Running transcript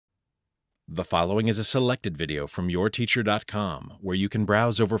The following is a selected video from yourteacher.com, where you can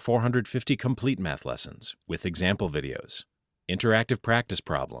browse over 450 complete math lessons with example videos, interactive practice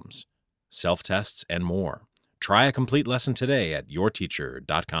problems, self-tests, and more. Try a complete lesson today at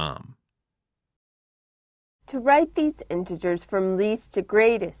yourteacher.com. To write these integers from least to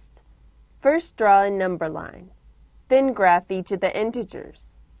greatest, first draw a number line, then graph each of the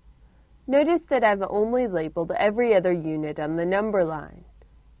integers. Notice that I've only labeled every other unit on the number line.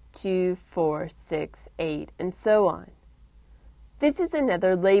 2, 4, 6, 8, and so on. This is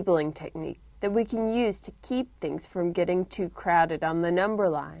another labeling technique that we can use to keep things from getting too crowded on the number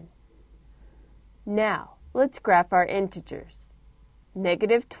line. Now, let's graph our integers.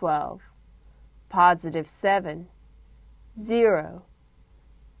 -12, +7, 0,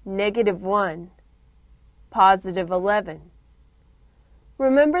 -1, +11.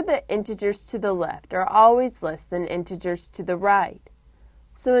 Remember that integers to the left are always less than integers to the right.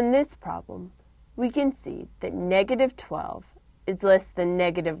 So in this problem, we can see that -12 is less than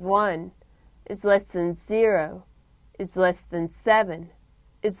 -1, is less than 0, is less than 7,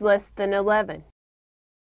 is less than 11.